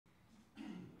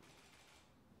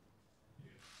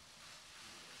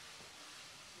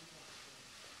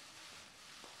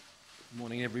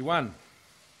Morning, everyone.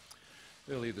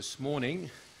 Earlier this morning,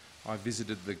 I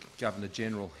visited the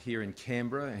Governor-General here in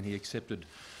Canberra and he accepted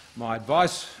my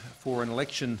advice for an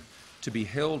election to be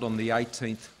held on the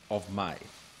 18th of May.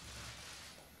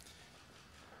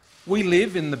 We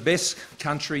live in the best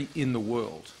country in the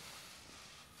world,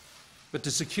 but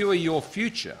to secure your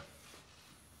future,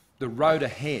 the road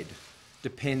ahead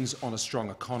depends on a strong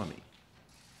economy.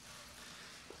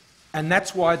 And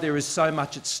that's why there is so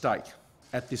much at stake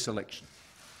at this election.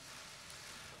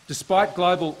 Despite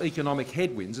global economic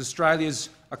headwinds, Australia's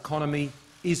economy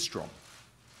is strong.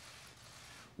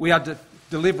 We are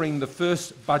delivering the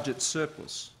first budget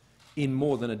surplus in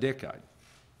more than a decade.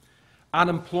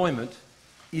 Unemployment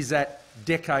is at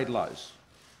decade lows.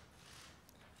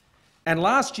 And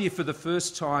last year, for the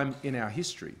first time in our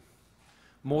history,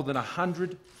 more than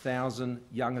 100,000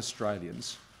 young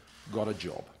Australians got a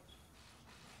job.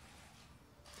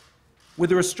 With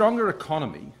a stronger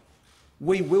economy,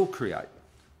 we will create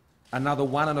another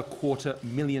 1.25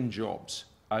 million jobs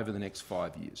over the next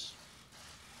 5 years.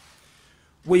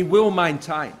 We will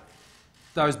maintain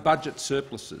those budget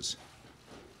surpluses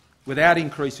without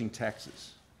increasing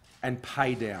taxes and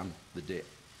pay down the debt.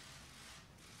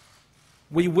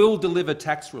 We will deliver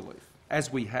tax relief, as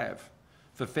we have,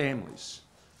 for families,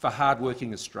 for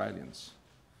hard-working Australians,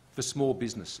 for small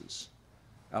businesses,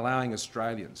 allowing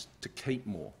Australians to keep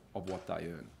more of what they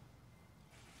earn.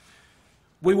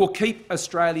 We will keep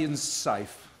Australians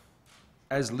safe,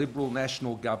 as Liberal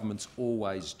national governments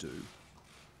always do,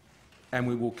 and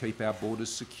we will keep our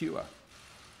borders secure,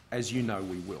 as you know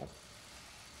we will.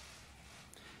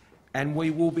 And we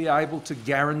will be able to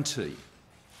guarantee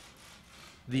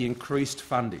the increased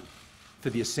funding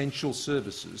for the essential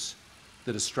services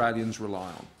that Australians rely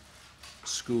on: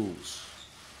 schools,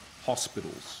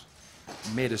 hospitals,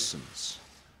 medicines,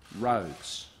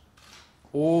 roads,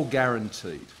 all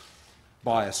guaranteed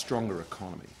by a stronger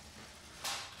economy.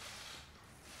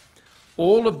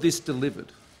 All of this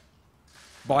delivered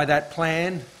by that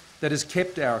plan that has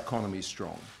kept our economy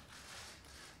strong,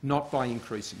 not by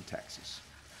increasing taxes.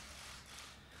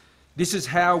 This is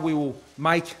how we will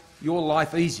make your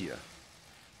life easier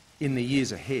in the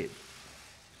years ahead.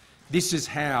 This is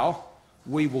how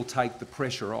we will take the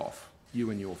pressure off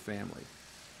you and your family.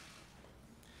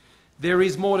 There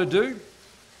is more to do,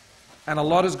 and a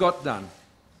lot has got done,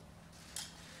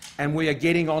 and we are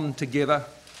getting on together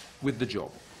with the job.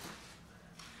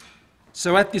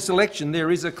 So at this election,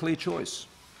 there is a clear choice.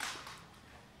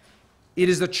 It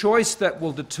is a choice that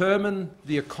will determine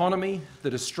the economy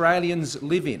that Australians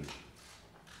live in,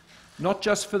 not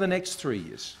just for the next 3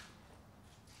 years,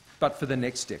 but for the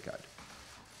next decade.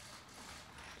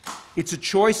 It's a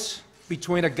choice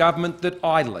between a government that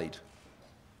I lead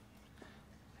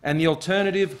and the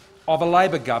alternative of a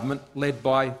Labor government led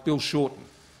by Bill Shorten.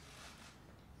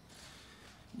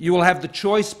 You will have the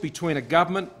choice between a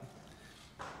government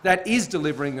that is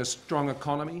delivering a strong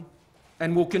economy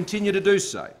and will continue to do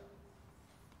so,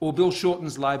 or Bill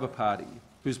Shorten's Labor Party,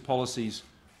 whose policies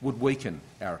would weaken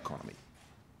our economy.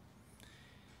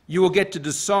 You will get to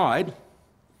decide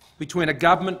between a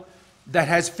government that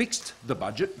has fixed the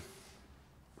budget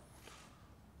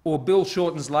or Bill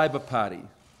Shorten's Labor Party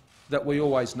that we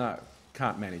always know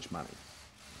can't manage money.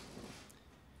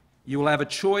 You will have a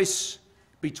choice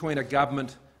between a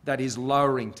government that is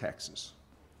lowering taxes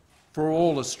for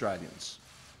all Australians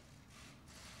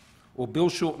or Bill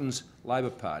Shorten's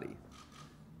Labor Party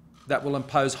that will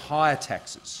impose higher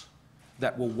taxes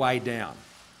that will weigh down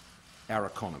our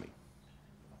economy.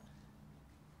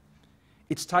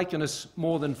 It's taken us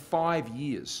more than 5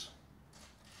 years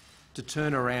to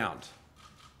turn around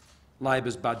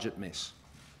Labor's budget mess.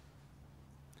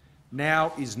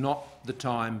 Now is not the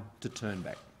time to turn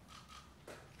back.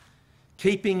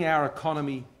 Keeping our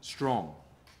economy strong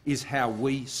is how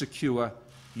we secure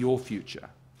your future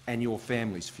and your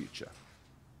family's future.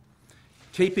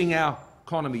 Keeping our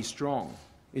economy strong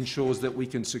ensures that we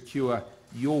can secure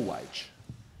your wage,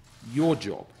 your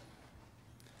job,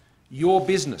 your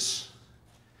business,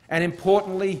 and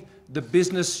importantly, the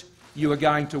business you are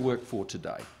going to work for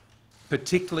today,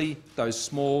 particularly those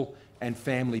small and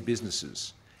family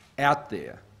businesses out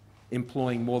there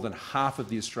employing more than half of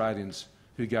the Australians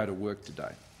who go to work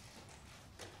today.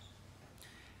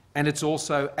 And it's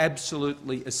also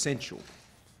absolutely essential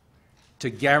to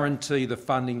guarantee the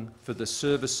funding for the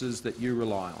services that you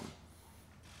rely on: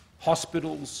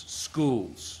 hospitals,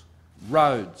 schools,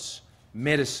 roads,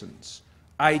 medicines,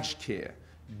 aged care,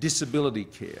 disability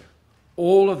care.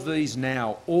 All of these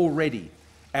now already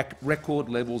at record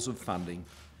levels of funding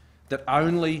that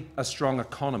only a strong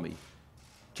economy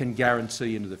can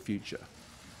guarantee into the future,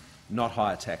 not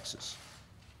higher taxes.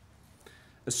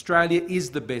 Australia is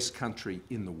the best country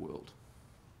in the world,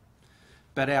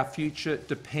 but our future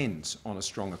depends on a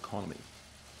strong economy.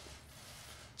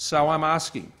 So I'm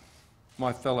asking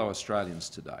my fellow Australians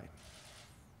today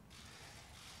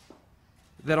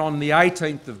that on the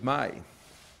 18th of May,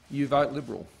 you vote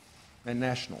Liberal and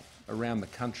National around the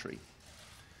country.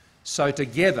 So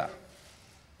together,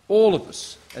 all of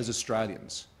us as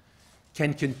Australians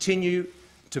can continue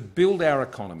to build our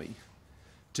economy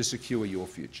to secure your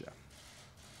future.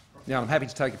 Now, I'm happy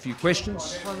to take a few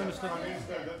questions. Prime Minister.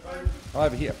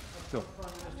 Over here. Phil.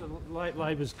 Prime Minister,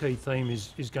 Labor's key theme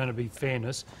is going to be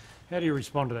fairness. How do you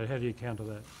respond to that? How do you counter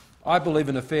that? I believe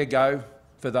in a fair go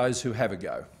for those who have a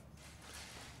go.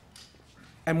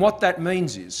 And what that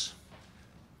means is,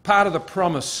 part of the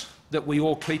promise that we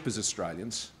all keep as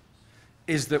Australians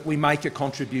is that we make a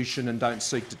contribution and don't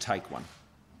seek to take one.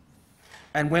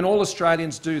 And when all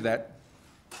Australians do that,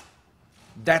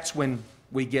 that's when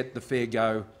we get the fair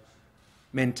go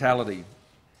mentality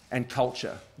and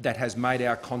culture that has made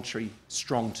our country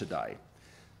strong today.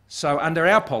 So under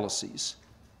our policies,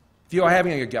 if you're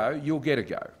having a go, you'll get a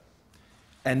go.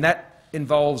 And that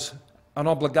involves an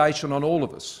obligation on all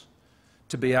of us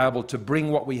to be able to bring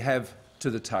what we have to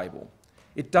the table.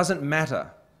 It doesn't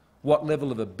matter what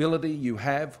level of ability you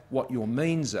have, what your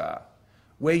means are,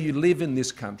 where you live in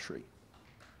this country.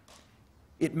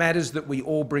 It matters that we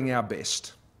all bring our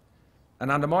best.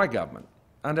 And under my government,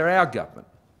 under our government,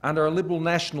 under a Liberal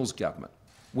Nationals government,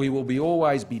 we will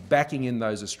always be backing in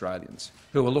those Australians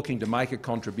who are looking to make a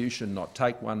contribution, not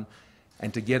take one,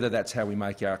 and together that's how we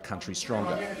make our country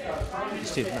stronger.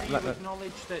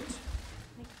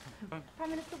 Prime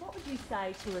Minister, what would you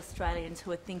say to Australians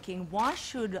who are thinking, why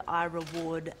should I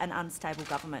reward an unstable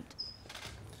government?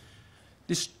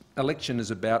 This election is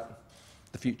about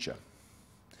the future.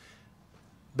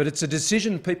 But it's a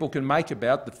decision people can make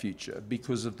about the future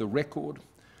because of the record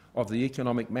of the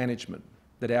economic management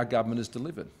that our government has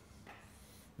delivered,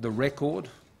 the record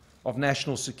of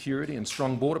national security and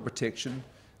strong border protection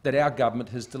that our government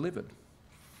has delivered,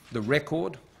 the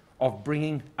record of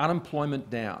bringing unemployment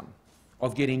down,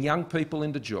 of getting young people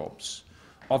into jobs,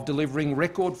 of delivering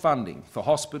record funding for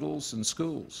hospitals and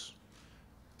schools.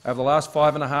 Over the last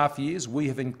 5.5 years, we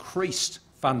have increased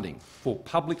funding for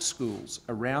public schools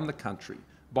around the country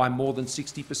by more than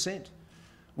 60%.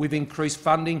 We've increased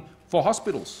funding for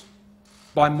hospitals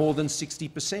by more than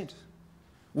 60%.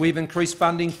 We've increased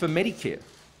funding for Medicare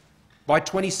by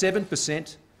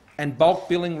 27%, and bulk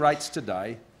billing rates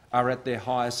today are at their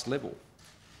highest level.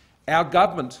 Our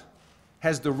government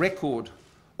has the record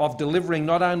of delivering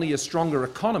not only a stronger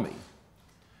economy,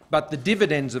 but the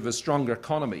dividends of a stronger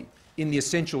economy in the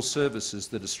essential services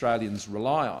that Australians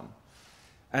rely on.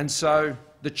 And so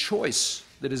the choice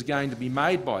that is going to be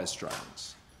made by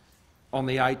Australians on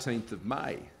the 18th of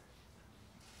May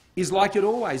is like it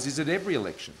always is at every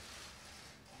election,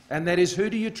 and that is, who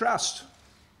do you trust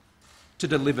to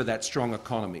deliver that strong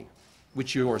economy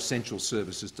which your essential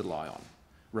services rely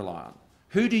on?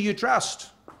 Who do you trust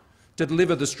to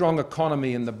deliver the strong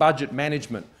economy and the budget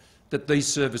management that these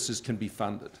services can be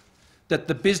funded? That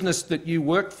the business that you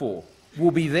work for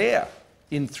will be there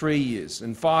in 3 years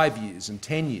and 5 years and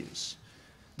 10 years.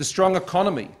 The strong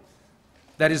economy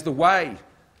that is the way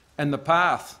and the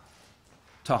path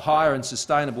to higher and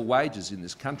sustainable wages in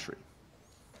this country.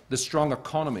 The strong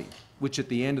economy which at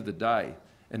the end of the day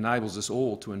enables us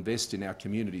all to invest in our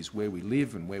communities where we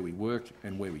live and where we work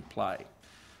and where we play.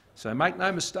 So make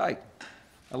no mistake,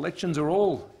 elections are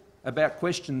all about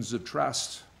questions of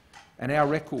trust, and our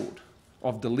record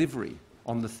of delivery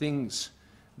on the things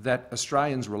that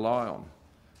Australians rely on,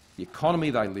 the economy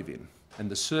they live in and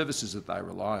the services that they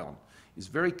rely on, is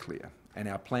very clear, and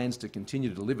our plans to continue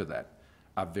to deliver that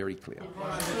are very clear.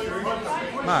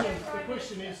 Mark. The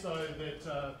question is, though,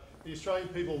 that the Australian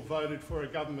people voted for a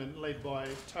government led by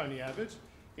Tony Abbott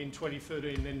in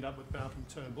 2013 and ended up with Malcolm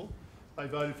Turnbull. They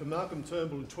voted for Malcolm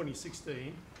Turnbull in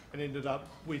 2016 and ended up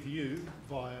with you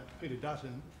via Peter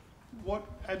Dutton. What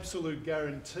absolute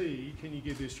guarantee can you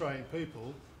give the Australian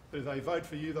people that if they vote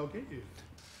for you, they'll get you?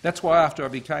 That's why after I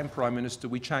became Prime Minister,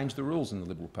 we changed the rules in the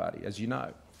Liberal Party, as you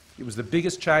know. It was the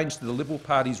biggest change to the Liberal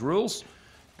Party's rules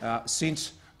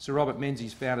since Sir Robert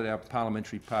Menzies founded our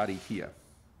parliamentary party here.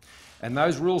 And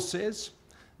those rules says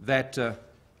that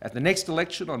at the next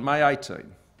election on May 18,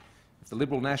 if the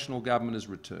Liberal National Government is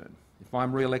returned, if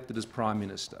I'm re-elected as Prime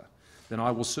Minister, then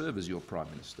I will serve as your Prime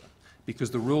Minister, because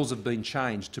the rules have been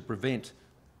changed to prevent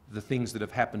the things that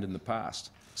have happened in the past.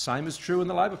 Same is true in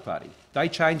the Labor Party. They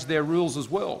changed their rules as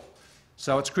well.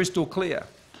 So it's crystal clear.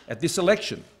 At this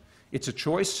election, it's a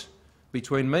choice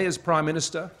between me as Prime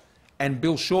Minister and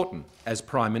Bill Shorten as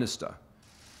Prime Minister.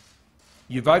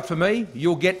 You vote for me,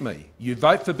 you'll get me. You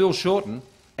vote for Bill Shorten,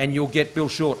 and you'll get Bill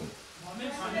Shorten.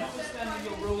 Notwithstanding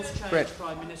your rules change, Brett.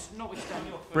 Prime Minister,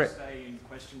 notwithstanding your Brett. first day in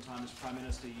question time as Prime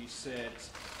Minister, you said,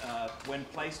 when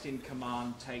placed in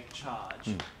command, take charge.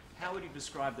 How would you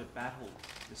describe the battle,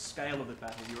 the scale of the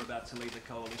battle you're about to lead the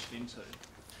coalition into?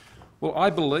 Well, I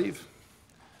believe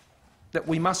that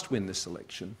we must win this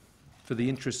election for the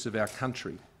interests of our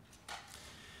country.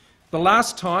 The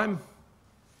last time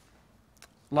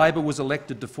Labor was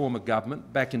elected to form a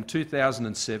government, back in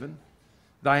 2007,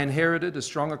 they inherited a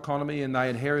strong economy and they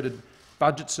inherited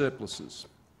budget surpluses.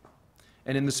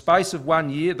 And in the space of 1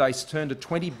 year, they turned a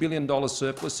 $20 billion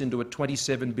surplus into a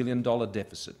 $27 billion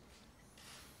deficit.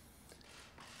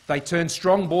 They turned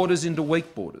strong borders into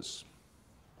weak borders.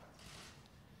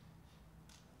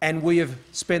 And we have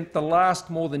spent the last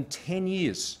more than 10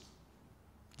 years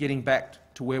getting back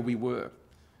to where we were.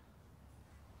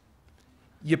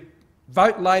 You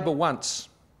vote Labor once,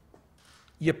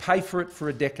 you pay for it for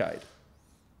a decade.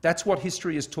 That's what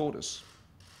history has taught us.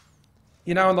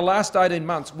 You know, in the last 18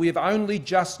 months, we have only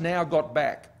just now got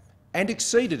back, and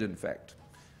exceeded, in fact,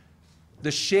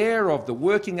 the share of the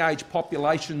working age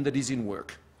population that is in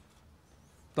work.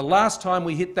 The last time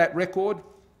we hit that record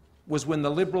was when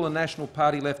the Liberal and National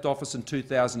Party left office in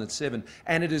 2007,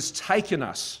 and it has taken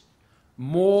us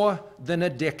more than a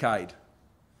decade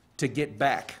to get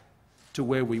back to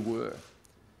where we were.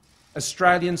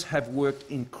 Australians have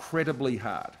worked incredibly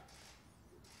hard,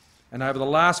 and over the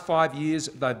last 5 years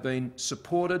they've been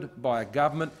supported by a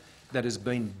government that has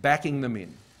been backing them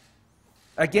in.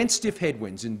 Against stiff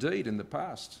headwinds, indeed, in the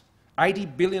past.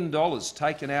 $80 billion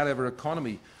taken out of our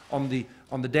economy on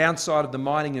the downside of the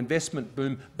mining investment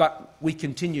boom, but we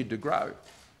continued to grow.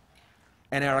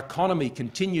 And our economy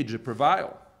continued to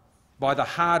prevail by the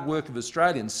hard work of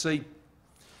Australians. See,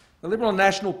 the Liberal and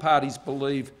National parties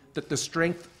believe that the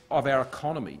strength of our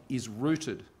economy is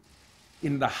rooted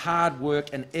in the hard work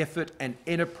and effort and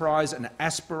enterprise and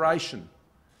aspiration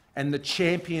and the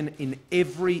champion in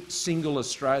every single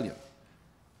Australian.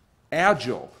 Our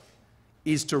job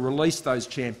is to release those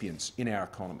champions in our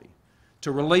economy,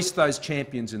 to release those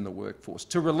champions in the workforce,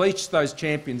 to release those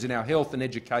champions in our health and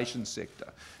education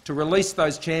sector, to release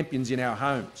those champions in our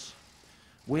homes.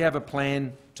 We have a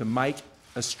plan to make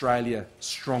Australia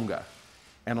stronger,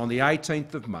 and on the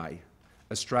 18th of May,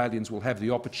 Australians will have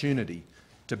the opportunity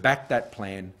to back that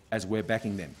plan as we're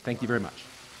backing them. Thank you very much.